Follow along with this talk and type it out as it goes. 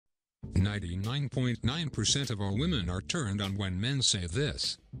99.9% of all women are turned on when men say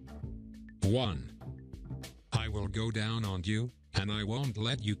this. 1. I will go down on you, and I won't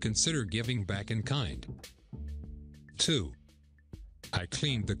let you consider giving back in kind. 2. I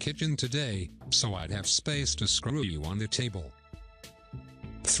cleaned the kitchen today, so I'd have space to screw you on the table.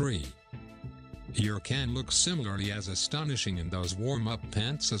 3. Your can looks similarly as astonishing in those warm-up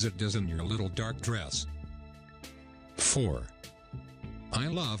pants as it does in your little dark dress. 4. I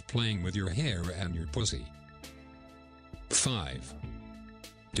love playing with your hair and your pussy. 5.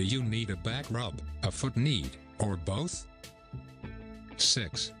 Do you need a back rub, a foot knead, or both?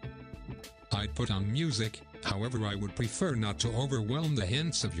 6. I'd put on music, however I would prefer not to overwhelm the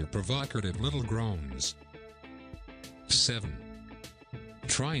hints of your provocative little groans. 7.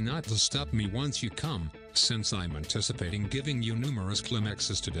 Try not to stop me once you come, since I'm anticipating giving you numerous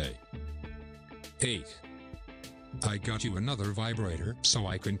climaxes today. 8. I got you another vibrator so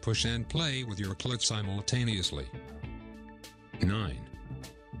I can push and play with your clit simultaneously. 9.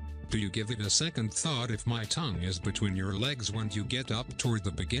 Do you give it a second thought if my tongue is between your legs when you get up toward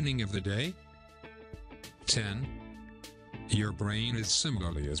the beginning of the day? 10. Your brain is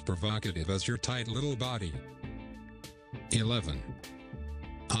similarly as provocative as your tight little body. 11.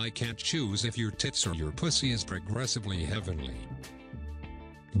 I can't choose if your tits or your pussy is progressively heavenly.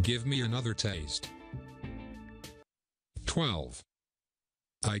 Give me another taste. 12.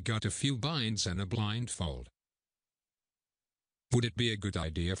 I got a few binds and a blindfold. Would it be a good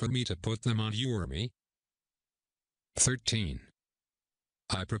idea for me to put them on you or me? 13.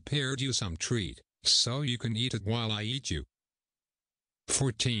 I prepared you some treat, so you can eat it while I eat you.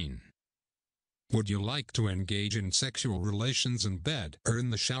 14. Would you like to engage in sexual relations in bed or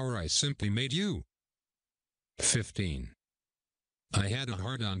in the shower? I simply made you. 15. I had a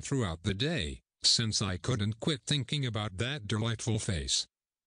hard-on throughout the day, since I couldn't quit thinking about that delightful face.